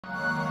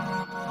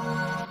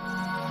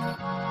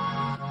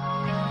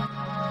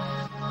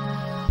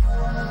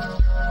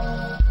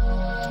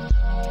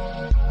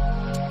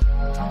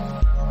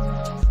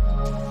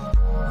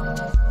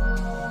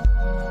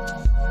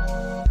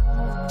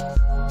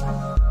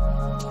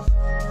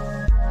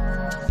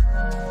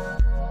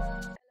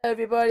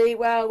everybody.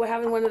 Well, we're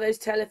having one of those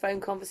telephone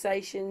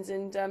conversations,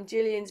 and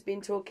Gillian's been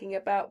talking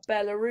about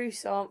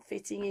Belarus aren't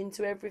fitting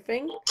into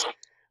everything.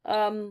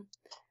 And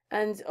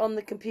on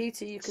the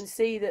computer, you can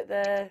see that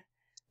they're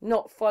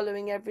not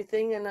following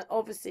everything. And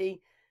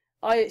obviously,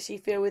 I actually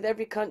feel with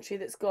every country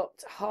that's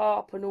got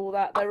HARP and all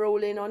that, they're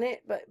all in on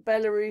it, but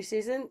Belarus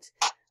isn't.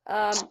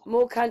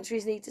 More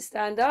countries need to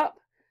stand up.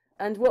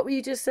 And what were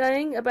you just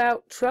saying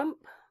about Trump?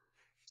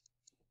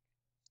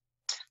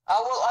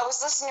 Well, I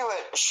was listening to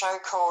a show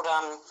called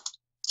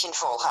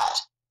Tinfoil Hat,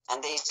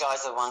 and these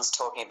guys are the ones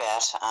talking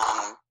about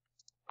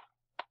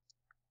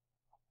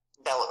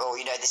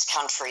this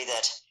country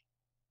that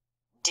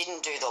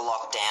didn't do the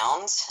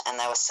lockdowns, and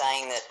they were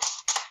saying that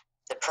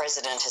the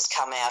president has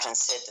come out and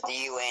said that the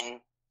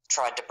UN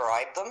tried to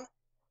bribe them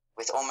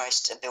with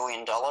almost $1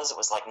 billion. It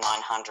was like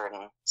 900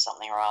 and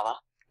something or other.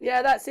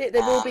 Yeah, that's it.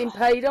 They've all been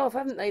paid off,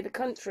 haven't they? The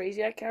countries.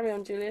 Yeah, carry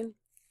on, Julian.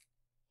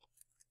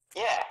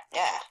 Yeah.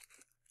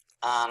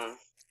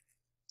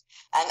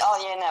 And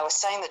they were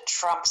saying that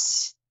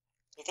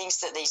he thinks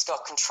that he's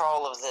got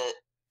control of the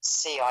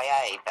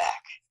CIA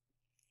back.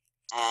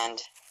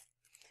 And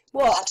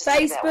what?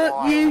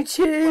 Facebook,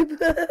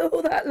 YouTube,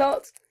 all that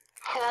lot.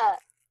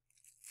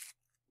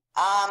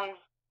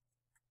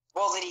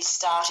 Well, that he's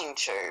starting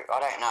to. I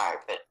don't know,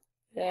 but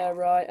yeah,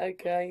 right.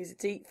 Okay, he's a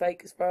deep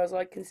fake as far as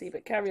I can see.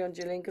 But carry on,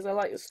 Gillian, because I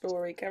like your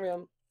story. Carry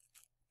on.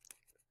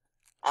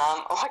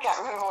 I can't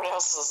remember what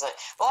else was it.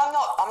 Well,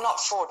 I'm not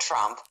for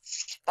Trump,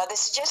 but they're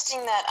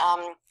suggesting that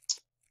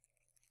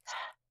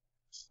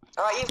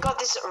all right, you've got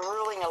this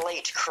ruling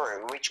elite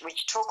crew, which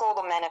took all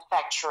the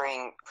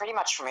manufacturing pretty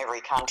much from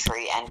every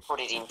country and put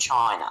it in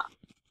China,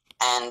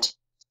 and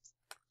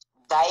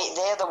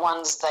they're the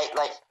ones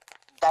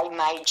they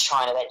made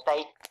China.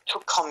 They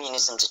took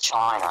communism to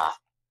China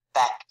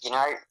back,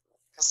 because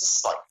this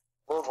is like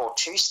World War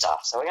II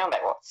stuff. So we're going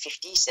back,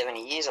 50,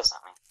 70 years or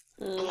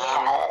something.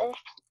 Yeah.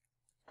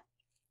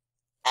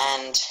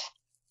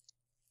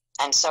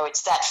 And so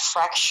it's that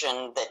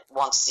fraction that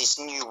wants this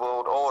new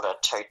world order,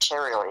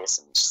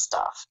 totalitarianism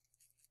stuff.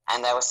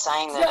 And they were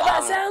saying that...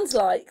 that sounds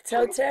like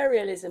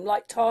totalitarianism,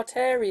 like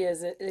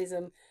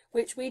Tartarianism,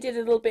 which we did a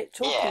little bit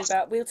talking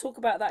about. We'll talk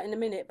about that in a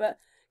minute, but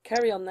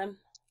carry on then.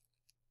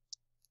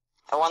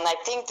 When they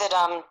think that,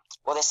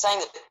 they're saying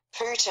that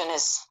Putin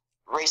has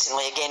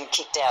recently again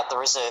kicked out the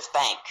Reserve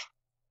Bank.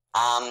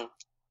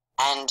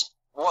 And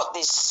what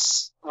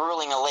this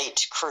ruling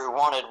elite crew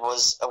wanted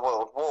was a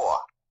world war.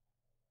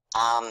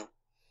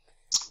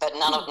 But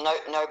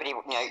nobody,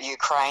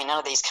 Ukraine, none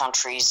of these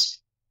countries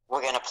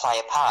were going to play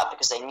a part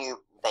because they knew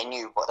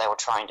what they were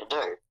trying to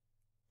do.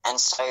 And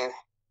so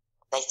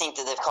they think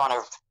that they've kind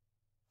of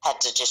had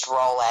to just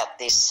roll out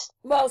this.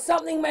 Well,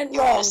 something went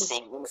wrong.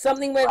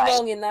 Something went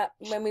wrong in that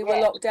when we were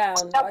locked down.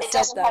 It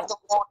doesn't have the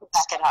water to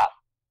back it up.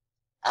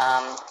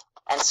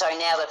 And so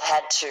now they've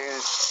had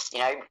to,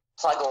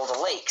 plug all the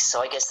leaks.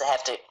 So I guess they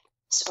have to.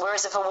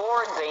 Whereas if a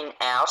war had been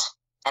out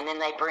and then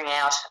they bring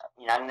out,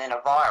 and then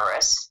a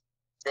virus,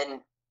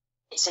 then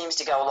it seems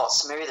to go a lot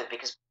smoother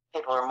because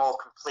people are more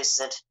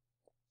complicit.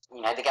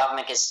 The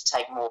government gets to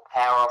take more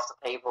power off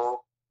the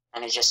people,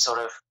 and it's just sort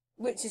of.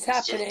 Which is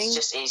happening. It's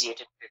just easier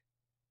to do.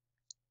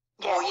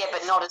 Yeah. Well, yeah,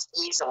 but not as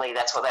easily.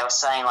 That's what they were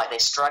saying. Like they're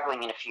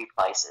struggling in a few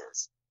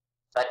places.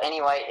 But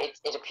anyway,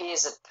 it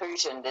appears that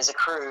Putin, there's a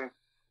crew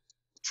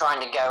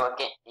trying to go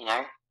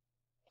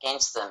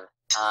against them,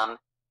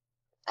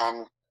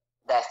 and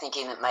they're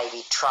thinking that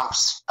maybe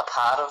Trump's a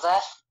part of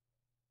that,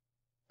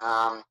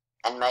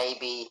 and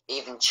maybe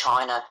even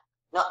China,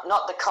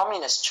 not the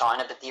communist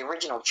China, but the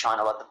original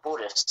China, like the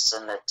Buddhists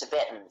and the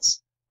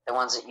Tibetans, the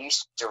ones that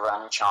used to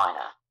run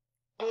China.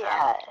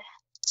 Yeah.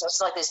 So it's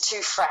like there's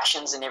two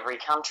fractions in every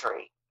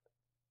country.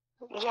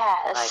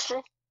 Yes.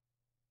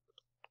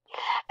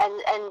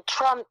 And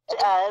Trump,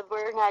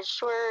 we're not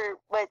sure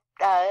what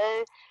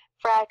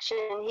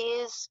fraction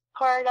he's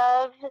part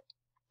of,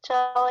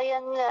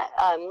 Julian.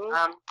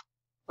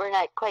 We're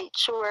not quite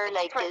sure.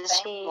 Like, is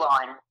he?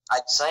 Line,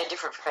 I'd say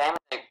different family.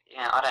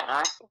 I don't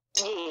know.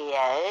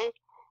 Yeah.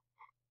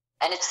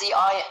 And it's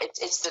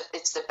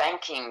the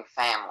banking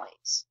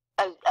families.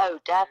 Oh,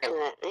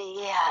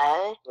 definitely.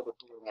 Yeah. That are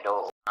doing it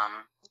all.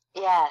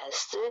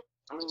 Yes.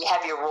 I mean, you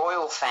have your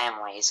royal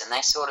families, and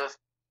they sort of.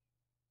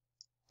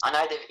 I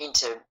know they're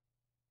into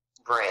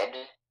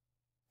bread,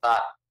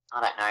 but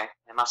I don't know.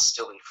 There must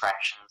still be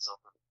fractions of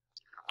them.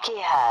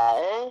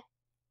 Yeah.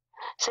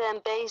 So then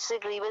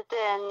basically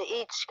within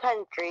each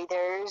country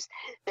there's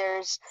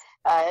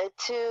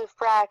two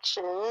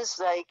fractions,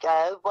 like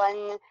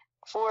one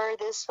for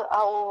this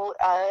whole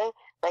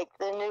like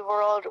the New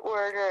World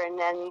Order, and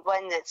then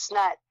one that's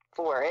not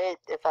for it,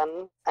 if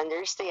I'm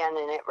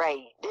understanding it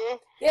right.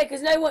 Yeah,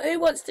 because who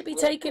wants to be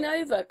taken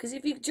over? Because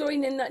if you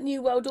join in that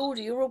New World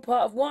Order, you're all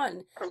part of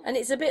one. And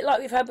it's a bit like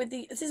we've had with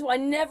this is what I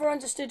never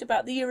understood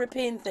about the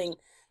European thing.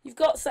 You've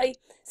got say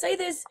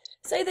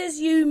there's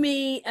you,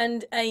 me,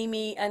 and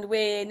Amy, and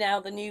we're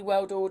now the New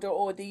World Order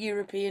or the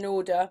European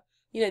Order,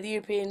 the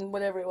European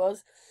whatever it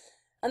was.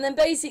 And then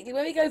basically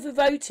when we go for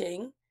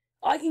voting,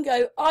 I can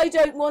go, I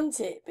don't want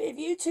it. But if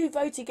you two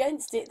vote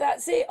against it,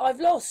 that's it. I've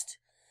lost.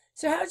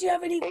 So how do you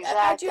have any? Exactly.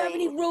 How do you have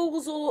any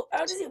rules, or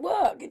how does it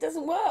work? It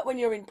doesn't work when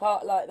you're in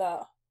part like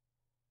that.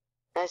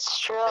 That's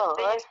true.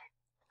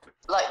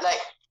 Like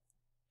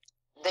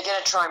they're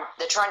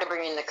trying to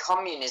bring in the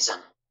communism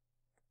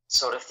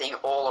sort of thing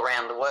all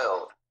around the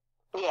world.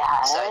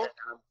 Yeah. So that,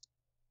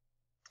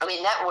 I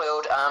mean, that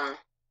world,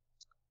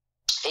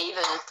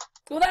 even.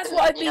 Well, that's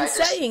what I've been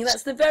saying.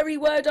 That's the very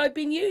word I've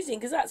been using,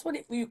 because that's what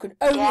you can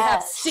only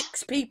have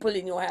 6 people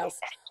in your house.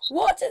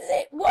 What is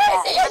it? Why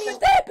is it any of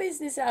their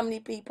business how many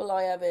people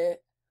I have here?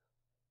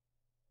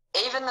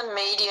 Even the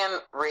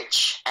medium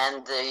rich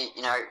and the,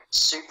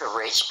 super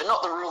rich, but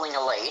not the ruling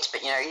elite,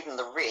 but, even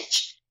the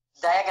rich,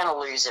 they're going to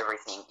lose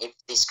everything if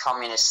this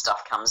communist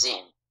stuff comes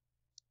in.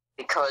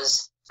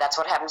 Because that's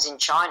what happens in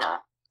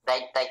China.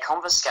 They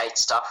confiscate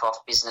stuff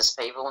off business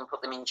people and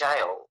put them in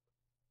jail.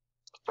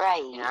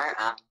 Right.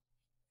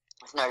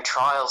 With no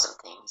trials and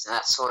things, and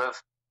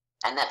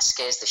that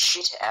scares the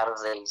shit out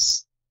of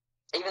these.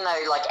 Even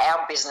though, like,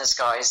 our business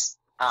guys,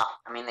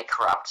 they're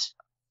corrupt,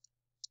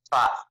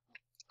 but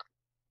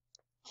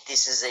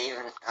this is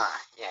even,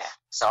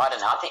 So I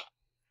don't know. I think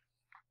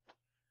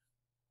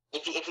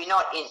if you're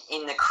not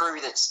in the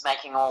crew that's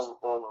making all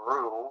the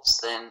rules,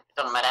 then it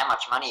doesn't matter how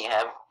much money you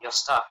have, you're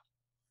stuck.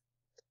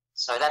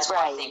 So that's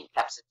why I think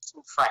perhaps it's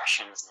 2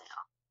 fractions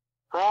now.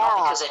 Wow.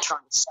 Not because they're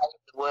trying to save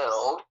the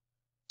world.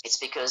 It's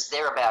because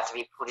they're about to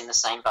be put in the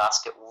same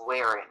basket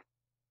we're in.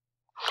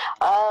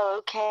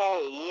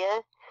 Okay.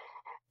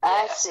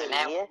 I see. So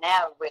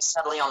now we're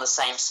suddenly on the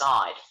same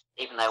side,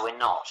 even though we're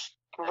not.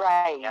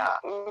 Right. Yeah.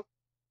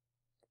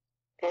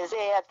 Because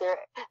they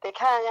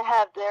kind of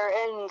have their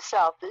own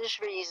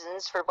selfish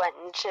reasons for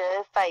wanting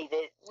to fight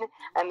it.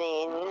 I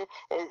mean,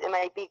 it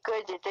might be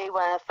good that they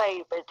want to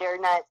fight, but they're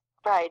not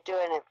probably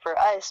doing it for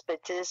us,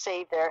 but to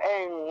save their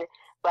own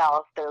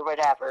wealth or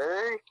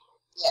whatever.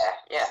 Yeah.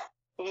 Yeah.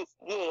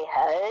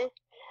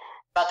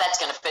 But that's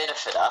going to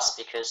benefit us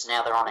because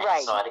now they're on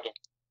our side again.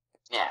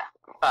 Yeah.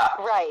 But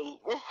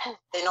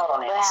they're not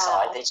on our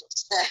side. They're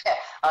just,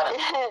 I don't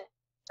know.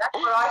 That's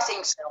what I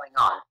think's going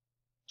on.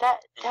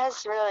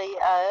 That's really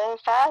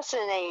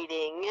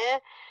fascinating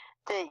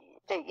that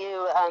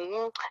you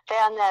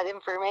found that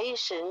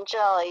information,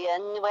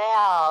 Jillian.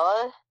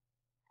 Wow.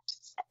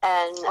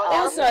 And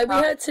also, we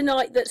heard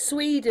tonight that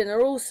Sweden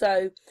are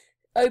also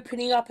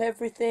opening up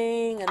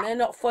everything, and they're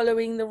not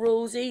following the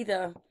rules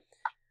either.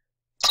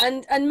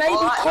 And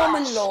maybe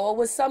common law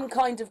was some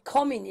kind of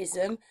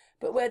communism,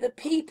 but where the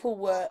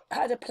people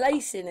had a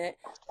place in it,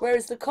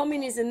 whereas the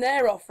communism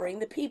they're offering,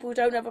 the people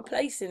don't have a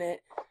place in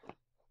it.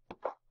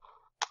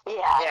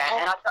 Yeah,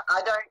 and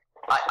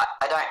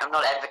I'm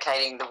not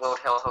advocating the World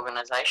Health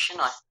Organization.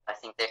 I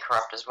think they're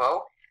corrupt as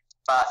well,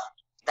 but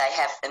they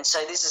have, and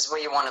so this is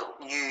where you want to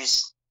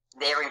use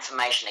their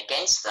information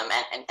against them,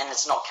 and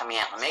it's not coming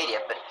out in the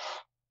media, but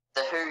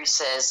the WHO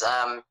says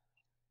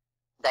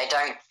they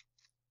don't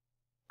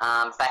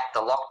back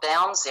the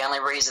lockdowns. The only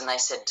reason they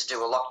said to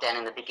do a lockdown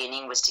in the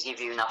beginning was to give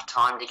you enough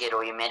time to get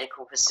all your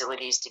medical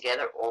facilities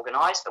together,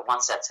 organised, but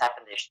once that's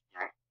happened, there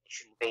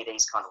shouldn't be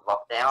these kind of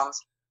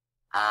lockdowns.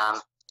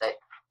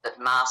 That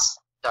masks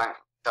don't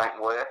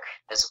work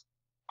as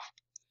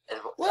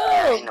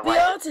well.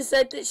 Beata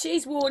said that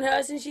she's worn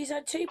hers and she's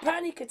had 2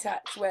 panic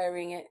attacks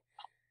wearing it.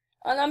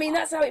 And I mean,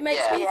 that's how it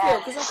makes me feel,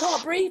 because I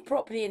can't breathe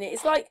properly in it.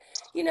 It's like,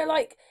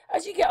 like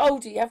as you get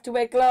older, you have to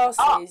wear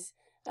glasses.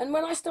 And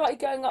when I started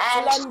going up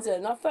to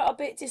London, I felt a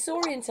bit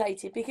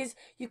disorientated because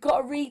you've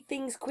got to read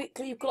things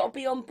quickly, you've got to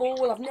be on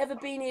ball. I've never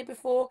been here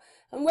before.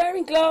 And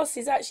wearing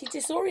glasses actually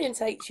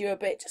disorientates you a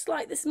bit, just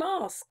like this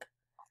mask.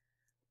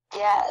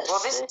 Yes. Well,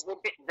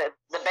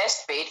 the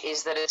best bit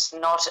is that it's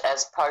not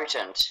as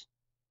potent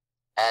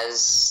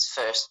as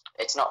first.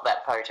 It's not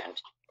that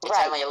potent. It's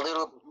only a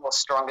little bit more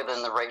stronger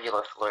than the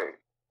regular flu.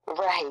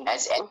 Right.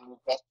 As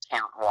death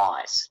count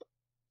wise.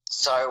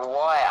 So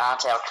why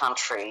aren't our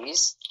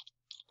countries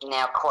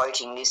now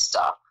quoting this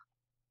stuff?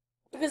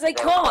 Because they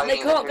can't. They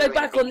can't go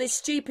back on this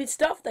stupid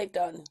stuff they've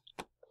done.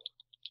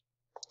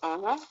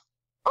 Well,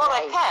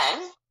 they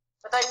can,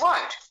 but they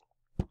won't.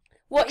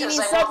 What, you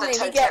mean suddenly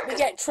we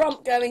get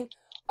Trump going,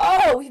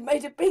 oh, we've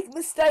made a big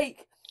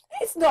mistake.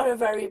 It's not a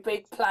very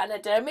big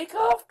pandemic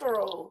after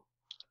all.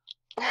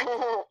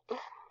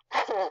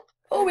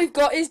 All we've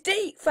got is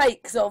deep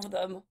fakes of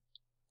them.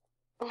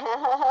 And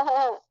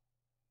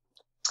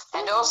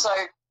also,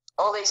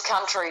 all these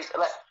countries,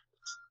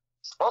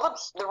 all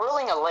the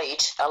ruling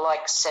elite are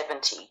like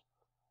 70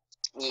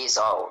 years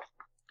old.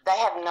 They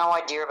have no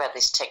idea about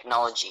this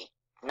technology.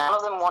 None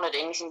of them wanted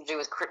anything to do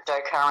with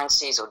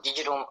cryptocurrencies or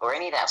digital or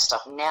any of that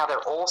stuff. Now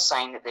they're all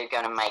saying that they're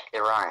going to make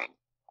their own.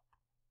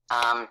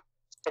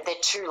 But they're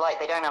too late.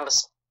 They don't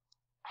understand.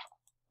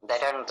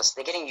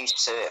 They're getting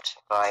usurped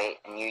by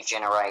a new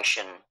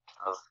generation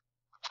of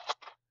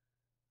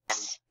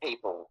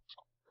people,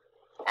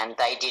 and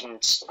they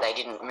didn't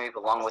move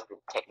along with the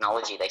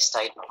technology. They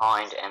stayed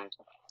behind, and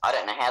I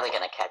don't know how they're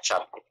going to catch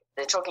up.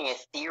 They're talking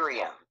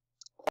Ethereum.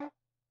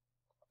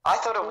 I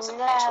thought it was a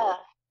metal,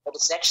 but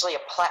it's actually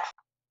a platform.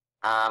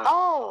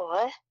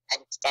 Oh.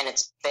 And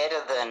it's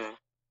better than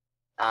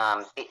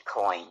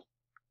Bitcoin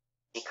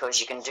because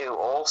you can do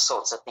all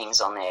sorts of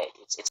things on there.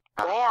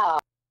 Wow.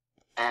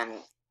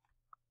 And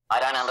I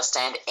don't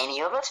understand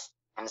any of it.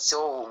 And it's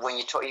all when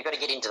you talk, you've got to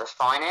get into the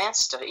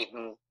finance to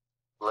even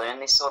learn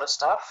this sort of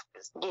stuff.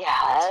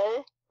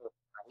 Yeah.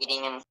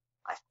 Trading, and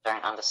I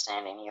don't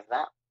understand any of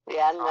that.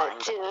 Yeah, I'm not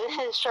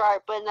too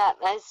sharp on that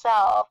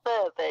myself,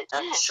 but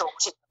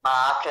shorting the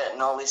market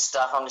and all this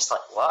stuff. I'm just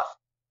like, what?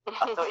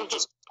 I thought you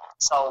just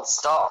sold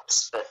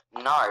stocks, but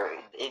no,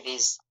 it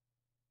is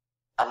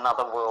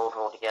another world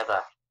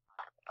altogether.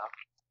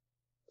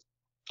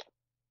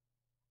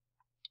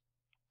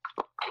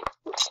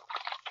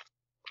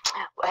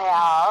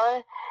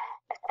 Well,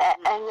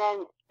 and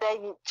then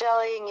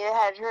Jillian, you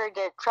had heard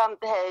that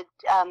Trump had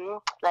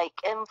like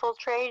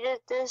infiltrated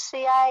the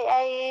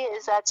CIA.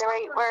 Is that the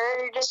right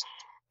word?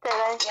 Yeah,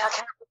 I can't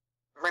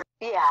remember.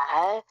 Yeah.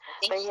 I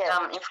think he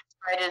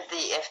infiltrated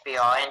the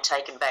FBI and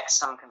taken back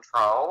some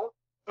control.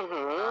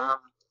 Mm-hmm.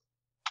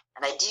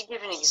 And they did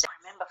give an example.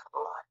 I remember for the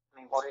life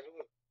of me what it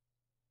is.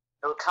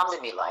 It will come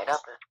to me later.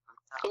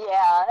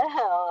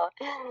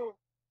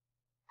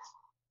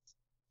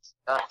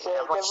 But,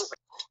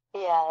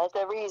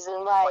 the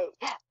reason why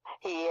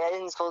he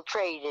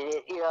infiltrated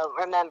it, you don't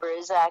remember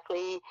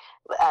exactly.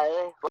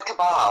 The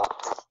cabal.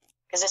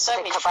 Because there's so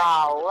many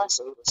cabal.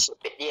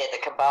 Yeah, the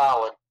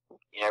cabal.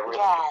 You know, really.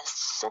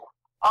 Yes.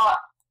 Oh,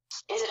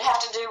 does it have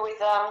to do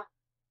with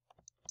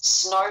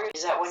Snow?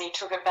 Is that when he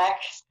took it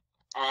back?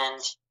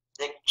 And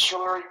the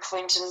Hillary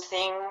Clinton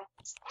thing?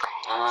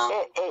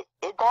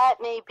 That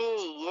may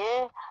be,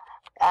 yeah.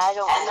 I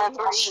don't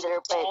remember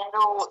either,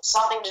 but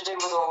something to do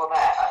with all of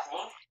that, I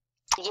think.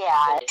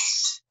 Yeah.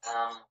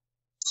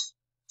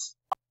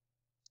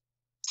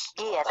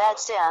 Yeah, that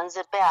sounds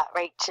about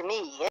right to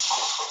me.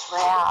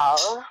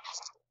 Wow.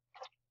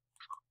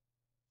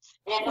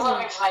 Yeah, a lot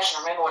of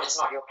information. Remember when it's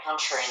not your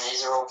country and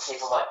these are all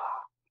people like,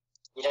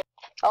 you don't.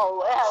 Oh,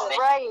 well,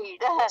 right.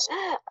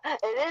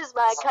 It is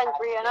my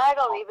country and I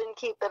don't even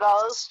keep it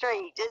all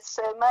straight. It's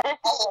so much.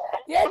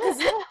 Yeah, because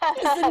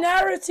the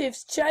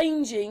narrative's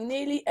changing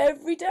nearly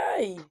every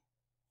day.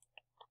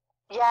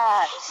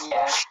 Yes.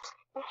 Yeah.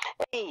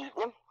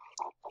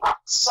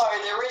 So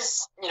there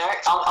is, you know,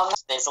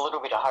 there's a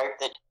little bit of hope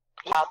that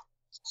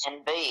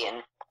Plan B,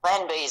 and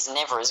Plan B is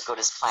never as good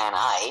as Plan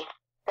A.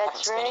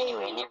 That's right.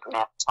 Anywhere near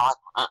enough time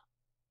on it.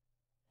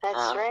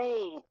 That's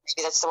right.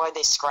 Maybe that's the way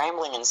they're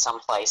scrambling in some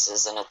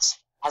places, and it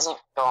hasn't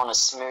gone as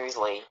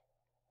smoothly.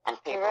 And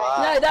people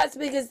are. No, that's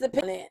because the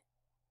people on it.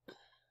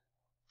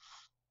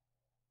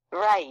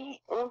 Right.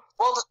 Well,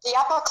 the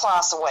upper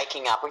class are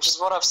waking up, which is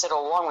what I've said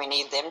all along. We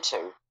need them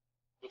to,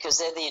 because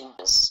they're the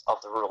enemies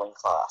of the ruling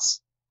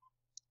class.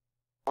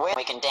 We're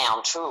making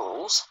down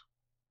tools,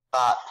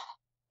 but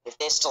if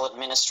they're still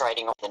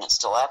administrating, then it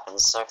still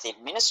happens. So if the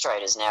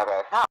administrators now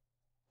go,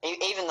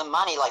 even the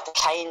money, like the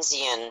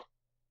Keynesian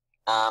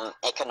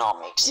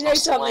economics. You know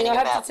something? I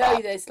have to tell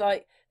you this.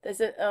 Like, there's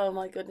a. Oh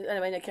my goodness.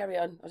 Anyway, no, carry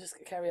on. I'll just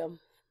carry on.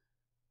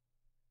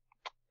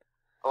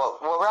 Well,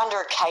 we're under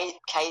a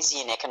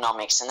Keynesian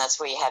economics, and that's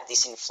where you have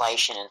this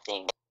inflation and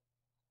thing.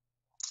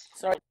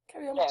 Sorry,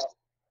 carry on. Yeah.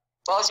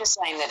 Well, I was just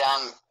saying that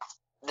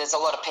there's a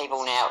lot of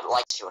people now,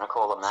 like you want to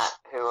call them that,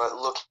 who are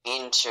looking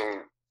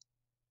into,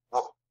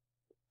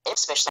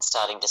 especially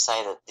starting to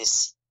say that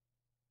this,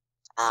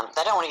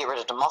 they don't want to get rid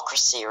of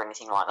democracy or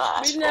anything like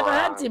that. We've never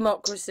had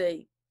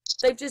democracy.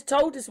 They've just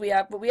told us we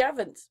have, but we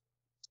haven't.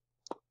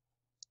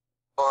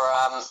 Or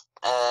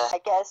I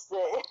guess we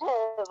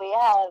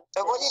have.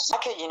 But what do you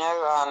like it? You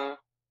know,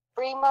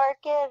 free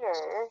market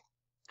or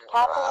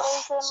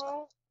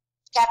capitalism.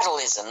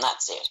 Capitalism,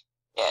 that's it.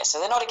 Yeah, so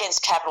they're not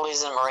against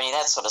capitalism or any of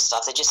that sort of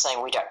stuff. They're just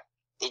saying we don't.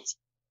 It's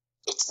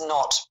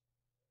not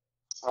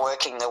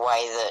working the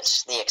way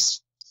that the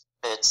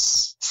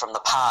experts from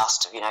the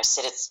past, you know,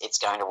 said it's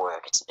going to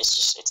work.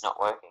 It's not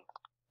working.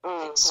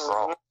 Mm-hmm. It's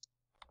wrong.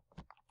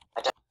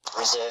 I don't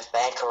Reserve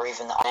Bank or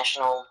even the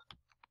National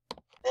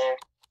there.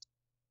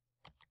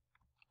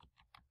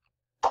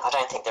 I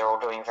don't think they're all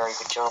doing a very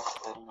good job.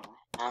 But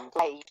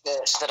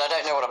I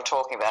don't know what I'm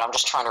talking about. I'm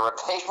just trying to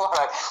repeat what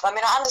I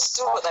mean, I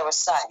understood what they were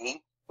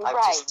saying. I've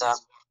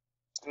just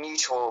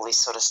mutual all this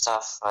sort of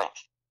stuff. Like,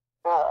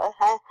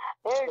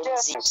 they're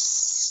just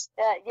yes.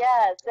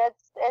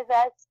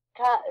 That's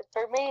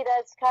for me.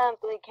 That's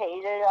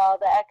complicated. All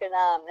the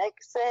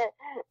economics.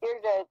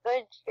 You're the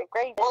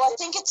great. Well, I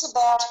think it's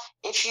about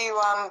if you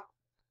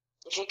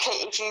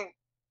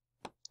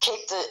keep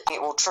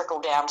it will trickle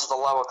down to the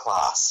lower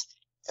class.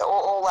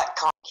 All that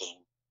kind of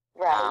thing.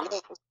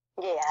 Right.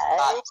 Yeah.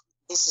 But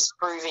this is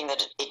proving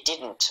that it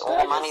didn't.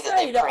 All the money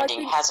that they're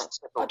printing hasn't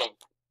trickled in.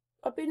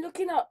 I've been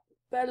looking up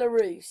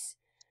Belarus,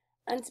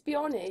 and to be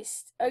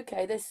honest,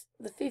 okay, there's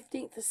the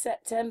 15th of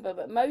September,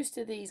 but most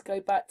of these go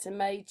back to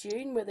May,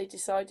 June, where they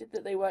decided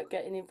that they weren't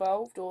getting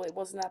involved or it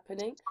wasn't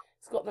happening.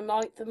 It's got the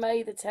 9th of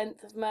May, the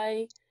 10th of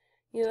May.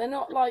 You know, they're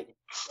not like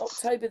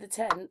October the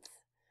 10th.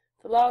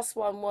 The last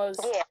one was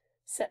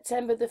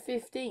September the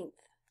 15th.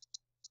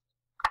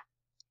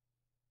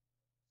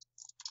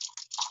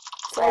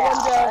 So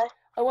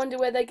I wonder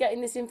where they're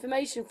getting this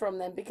information from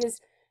then, because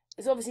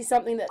it's obviously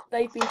something that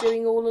they've been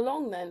doing all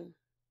along then.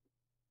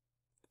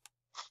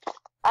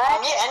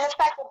 Yeah, and the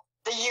fact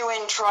that the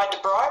UN tried to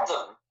bribe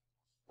them.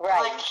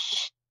 Right. Like,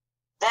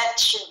 that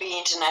should be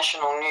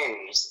international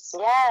news.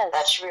 Yes.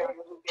 That should be a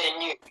little bit of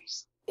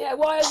news. Yeah,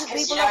 why isn't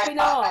people up in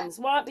arms?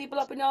 Why aren't people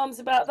up in arms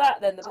about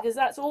that then? Because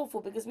that's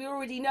awful, because we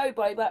already know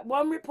by that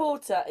one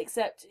reporter,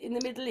 except in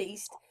the Middle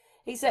East,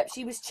 except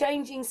she was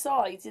changing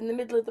sides in the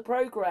middle of the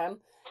programme,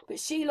 but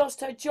she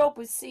lost her job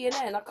with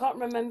CNN. I can't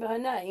remember her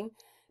name,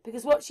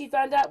 because what she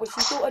found out was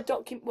she thought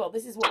her well,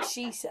 this is what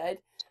she said.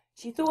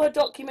 She thought her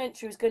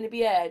documentary was going to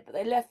be aired, but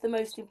they left the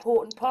most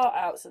important part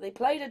out. So they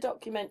played a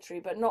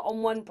documentary, but not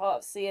on one part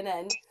of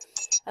CNN.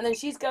 And then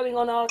she's going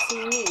on RT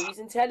News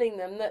and telling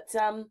them that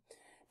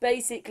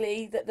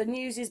basically that the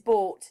news is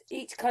bought.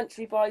 Each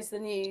country buys the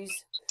news.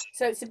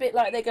 So it's a bit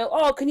like they go,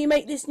 oh, can you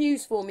make this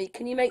news for me?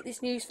 Can you make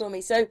this news for me?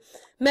 So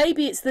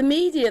maybe it's the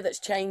media that's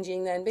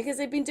changing then, because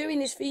they've been doing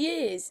this for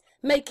years,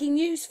 making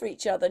news for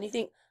each other. And you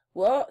think,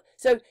 what?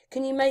 So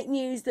can you make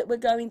news that we're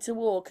going to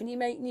war? Can you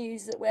make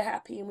news that we're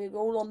happy and we're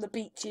all on the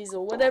beaches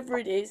or whatever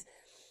it is?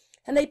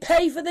 And they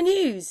pay for the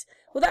news.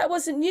 Well, that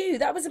wasn't new.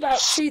 That was about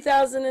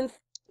 2000 and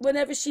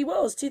whenever she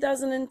was,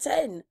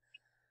 2010.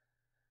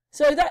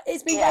 So that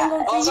it's been going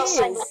on for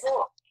years.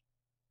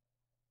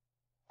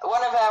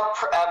 One of our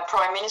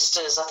prime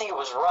ministers, I think it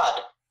was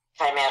Rudd,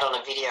 came out on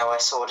a video I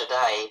saw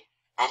today,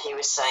 and he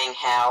was saying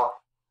how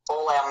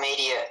all our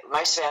media,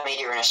 most of our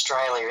media in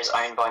Australia is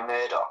owned by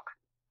Murdoch.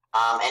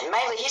 And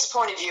mainly his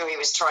point of view, he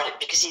was trying to,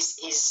 because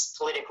his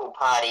political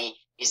party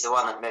is the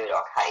one that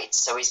Murdoch hates,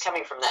 so he's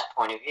coming from that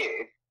point of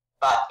view.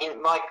 But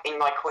in my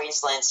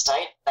Queensland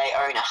state, they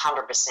own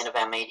 100% of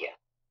our media,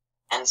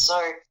 and so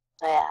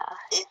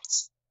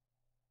it's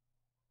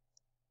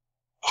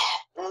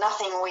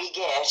nothing we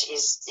get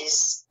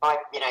is like,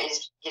 you know,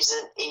 gives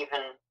an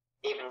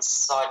even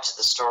side to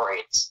the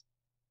story.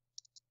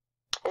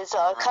 It's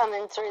all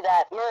coming through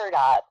that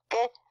Murdoch.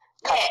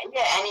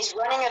 Yeah, and he's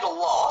running at a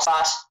loss,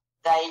 but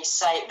they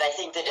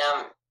think that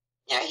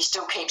you know, he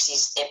still keeps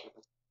his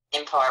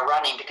empire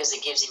running because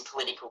it gives him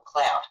political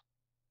clout.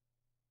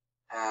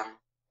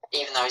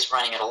 Even though he's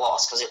running at a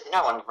loss, because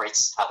no one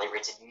hardly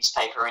reads a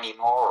newspaper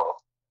anymore, or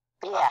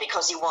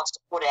because he wants to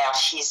put out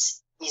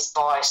his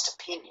biased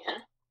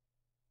opinion,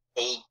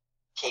 he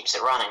keeps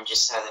it running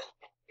just so that he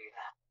can do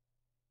that.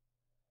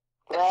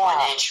 But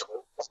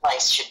financially, the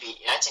place should be,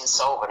 you know, it's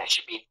insolvent, it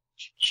should be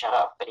shut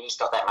up, but he's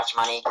got that much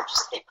money, he can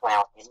just keep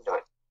plowing into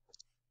it.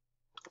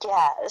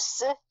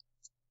 Yes.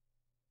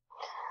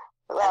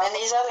 Well, and then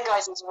these other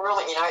guys, it's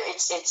really, you know,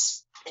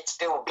 it's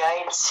Bill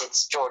Gates,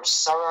 it's George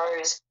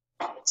Soros,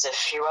 it's a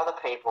few other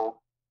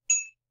people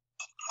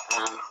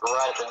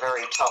right at the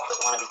very top that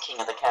want to be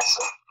king of the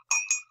castle.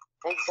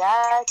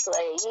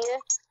 Exactly.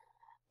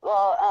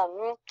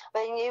 Well,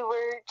 when you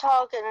were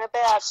talking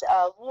about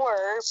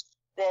war,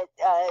 that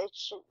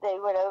they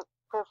would have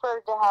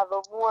preferred to have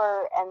a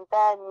war and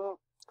then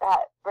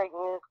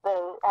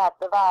have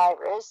the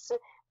virus,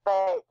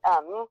 but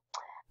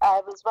I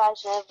was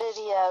watching a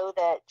video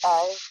that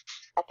I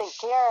think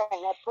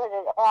Karen had put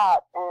it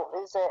out, and it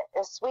was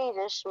a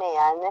Swedish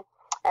man,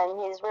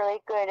 and he's really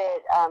good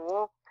at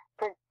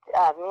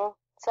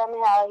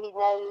somehow he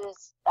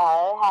knows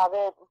how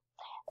to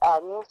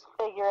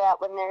figure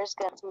out when there's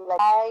going to be like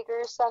a flag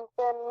or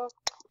something,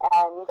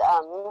 and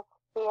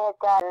he had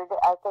gathered,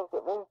 I think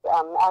it was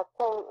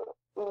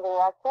either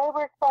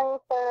October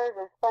 23rd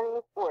or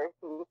 24th,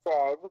 he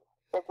said,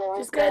 that there was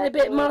just getting a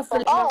bit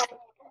muffled.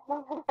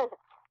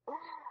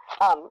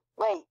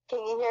 Wait, can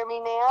you hear me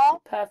now?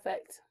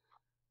 Perfect.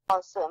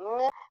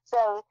 Awesome.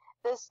 So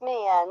this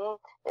man,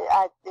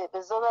 it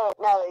was a little,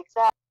 no,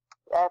 exactly,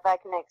 if I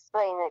can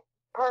explain it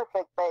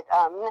perfect, but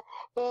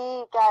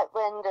he got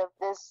wind of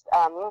this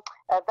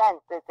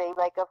event that they,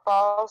 like a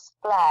false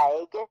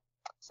flag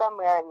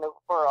somewhere in the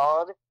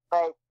world,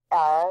 but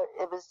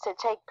it was to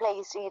take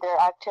place either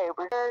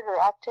October 3rd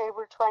or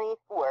October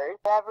 24th.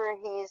 Whoever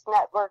he's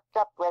networked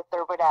up with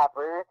or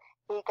whatever,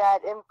 he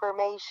got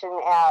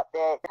information out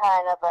that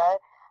kind of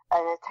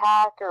an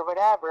attack or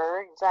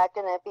whatever, it's not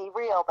going to be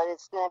real, but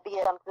it's going to be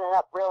something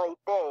up really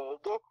big,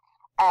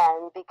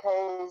 and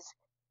because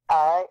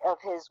of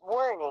his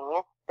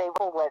warning, they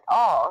pull it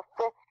off,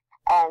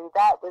 and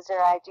that was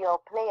their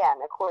ideal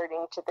plan,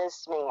 according to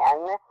this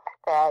man,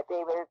 that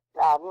they would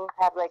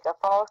have like a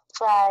false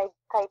flag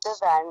type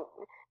event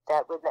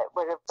that would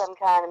have some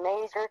kind of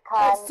major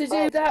conflict. It's to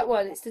do with that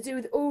one. It's to do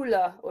with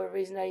Ola, or whatever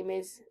his name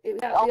is. It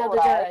was out the other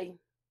day.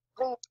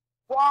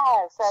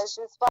 Yes, I was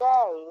just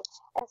saying.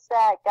 It's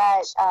that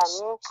got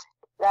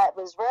that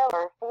was real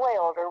or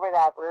foiled or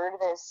whatever.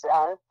 This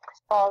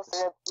false,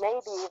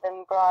 maybe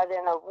even brought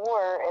in a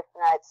war, if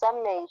not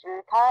some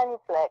major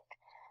conflict.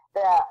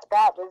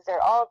 That was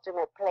their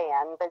ultimate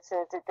plan, but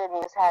since it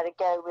didn't just have to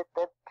go with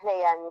the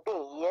plan B,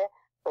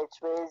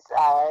 which was,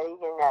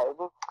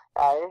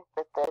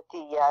 with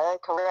the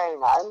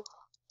corona.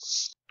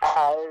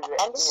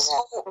 And this is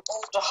all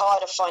to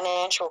hide a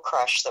financial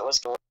crash that was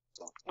going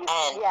on.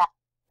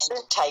 And and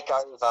to take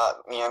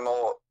over, you know,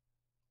 more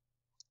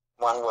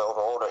one world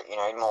order, you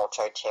know, more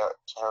totalitarian.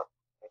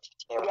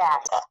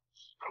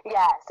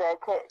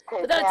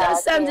 But that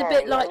does sound a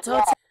bit like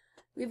Tartaria.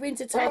 We're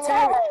into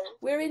Tartaria.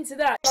 We're into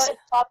that. Like,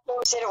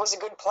 said it was a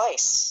good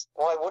place.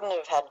 Why wouldn't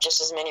have had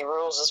just as many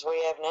rules as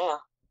we have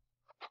now?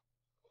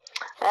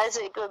 That's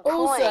a good point.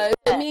 Also,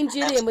 me and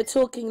Gillian were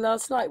talking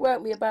last night,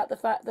 weren't we, about the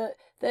fact that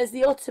there's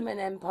the Ottoman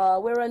Empire.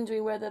 We're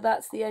wondering whether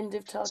that's the end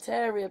of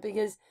Tartaria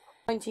because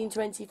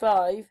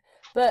 1925.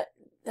 But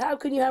how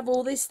can you have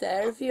all this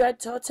there if you had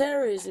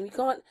Tartarianism? You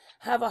can't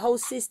have a whole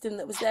system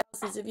that was there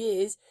thousands of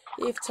years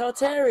if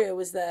Tartaria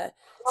was there.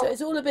 So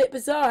it's all a bit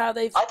bizarre how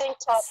they've... I think,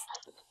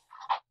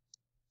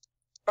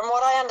 from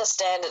what I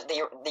understand,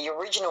 the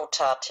original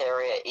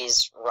Tartaria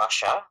is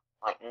Russia,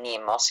 like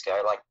near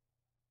Moscow. Like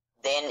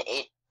then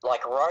it,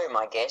 like Rome,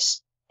 I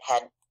guess,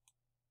 had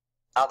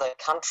other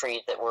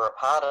countries that were a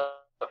part of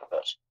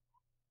it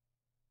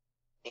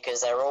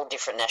because they were all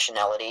different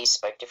nationalities,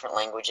 spoke different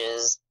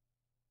languages.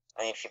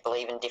 I mean, if you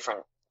believe in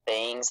different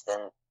beings,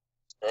 then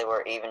there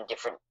were even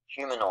different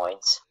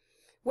humanoids.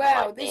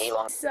 Wow, like this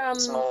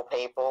small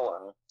people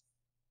and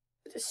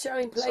just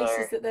showing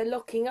places that they're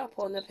locking up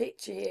on the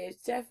picture here.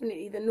 It's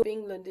definitely the North of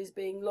England is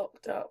being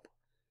locked up.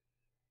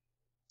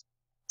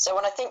 So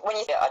I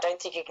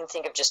don't think you can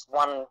think of just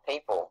one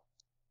people.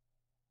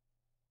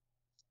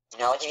 You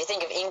know, like if you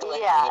think of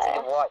England, you think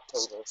of white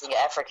people. You think of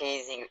Africa,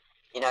 you think,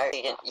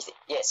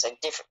 so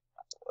different.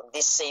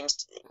 This seems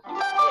to,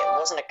 it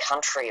wasn't a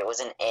country, it was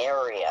an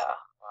area,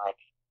 like,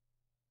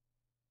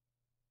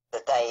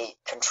 that they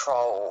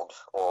controlled,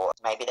 or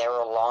maybe they were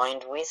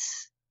aligned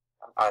with.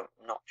 I'm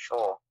not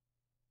sure.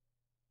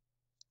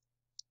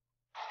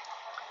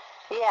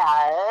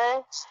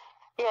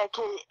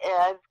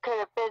 Could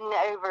have been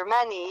over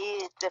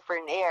many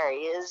different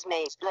areas,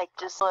 maybe like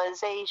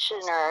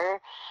digitalization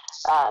or.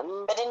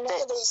 But in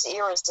none of these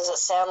eras does it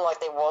sound like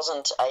there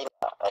wasn't a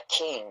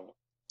king,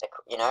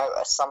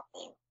 a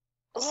something.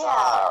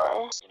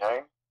 Tsar,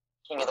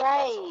 king of the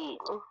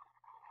castle.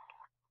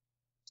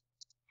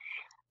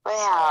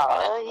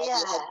 Well, You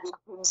had good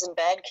kings and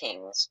bad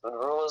kings, good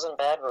rulers and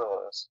bad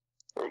rulers.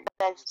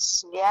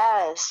 That's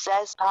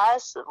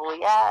possible,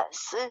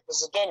 yes.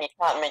 Because again, you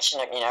can't mention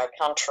a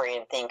country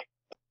and think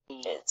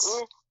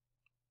it's...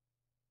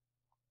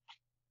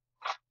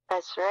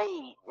 That's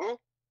right. Yeah.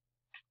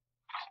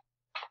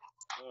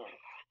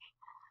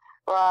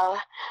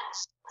 Well,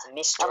 it's a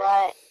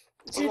mystery.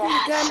 Do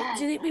you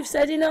think we've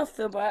said enough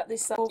about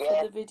this for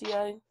the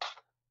video?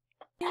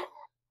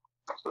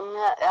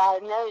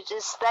 No,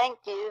 just thank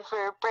you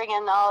for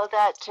bringing all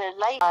that to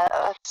light.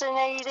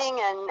 Fascinating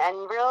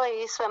and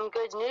really some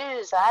good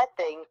news, I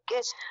think.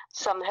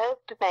 Some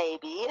hope,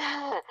 maybe.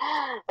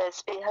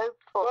 Let's be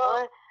hopeful.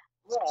 Well,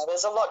 yeah,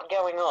 there's a lot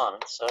going on,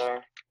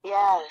 so...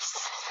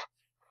 Yes.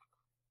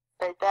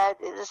 But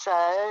that is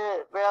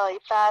really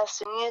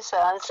fascinating, so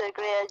I'm so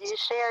glad you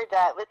shared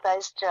that with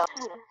us, Jill.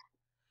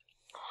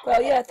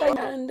 Well, yeah, thank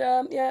you. And,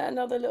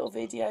 another little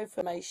video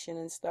information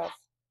and stuff.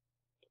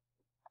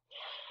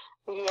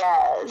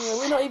 Yes. Yeah,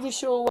 we're not even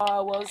sure what I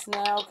was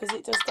now because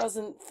it just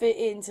doesn't fit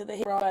into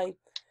the right.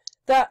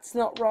 That's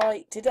not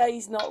right.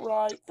 Today's not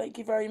right. Thank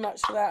you very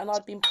much for that. And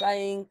I've been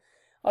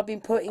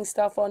putting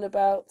stuff on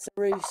about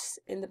Belarus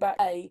in the back.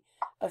 A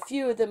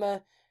few of them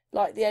are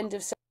like the end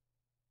of.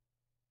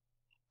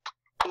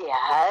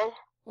 Yeah.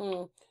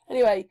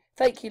 Anyway,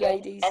 thank you,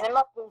 ladies. And there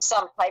must be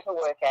some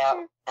paperwork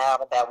out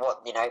about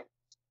what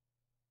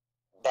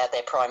about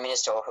their prime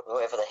minister or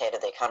whoever the head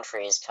of their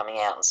country is coming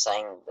out and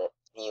saying that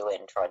the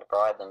UN tried to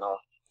bribe them.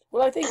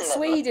 Well, I think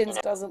Sweden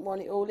doesn't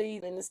want it all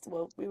either.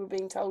 Well, we were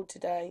being told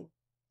today.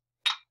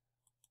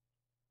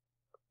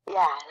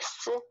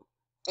 Yes.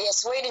 Yeah,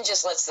 Sweden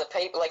just lets the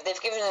people, like, they've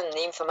given them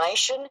the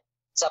information.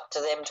 It's up to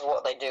them to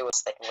what they do.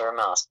 If they can wear a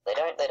mask. They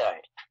don't. They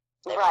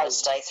want to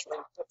stay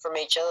from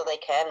each other, they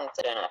can. If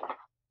they don't know.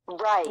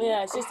 Right.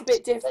 Yeah, it's just a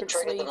bit different,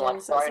 Sweden.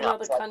 Like so it's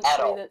another country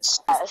adults.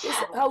 that's... This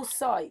whole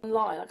site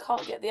online, I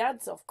can't get the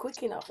ads off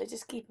quick enough. They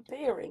just keep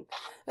appearing.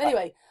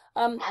 Anyway,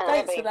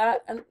 thanks for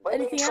that. And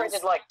anything else? We're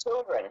treated like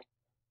children.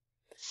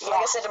 Yeah.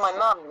 Like I said to my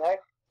mum,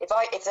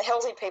 if the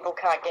healthy people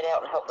can't get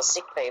out and help the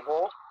sick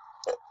people,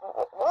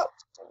 what?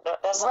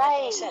 That doesn't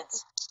make any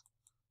sense.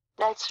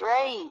 That's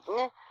right.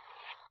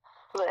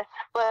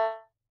 Well,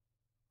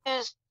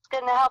 who's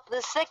going to help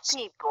the sick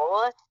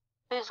people?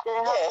 Who's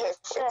going to help the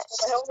sick?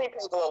 The healthy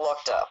people are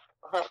locked up.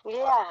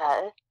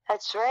 Yeah,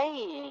 that's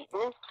right.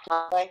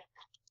 Okay.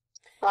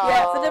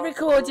 Yeah, for the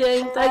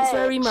recording. Thanks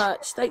very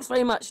much. Thanks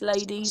very much,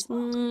 ladies.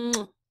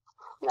 Oh,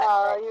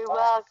 you're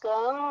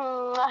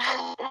welcome.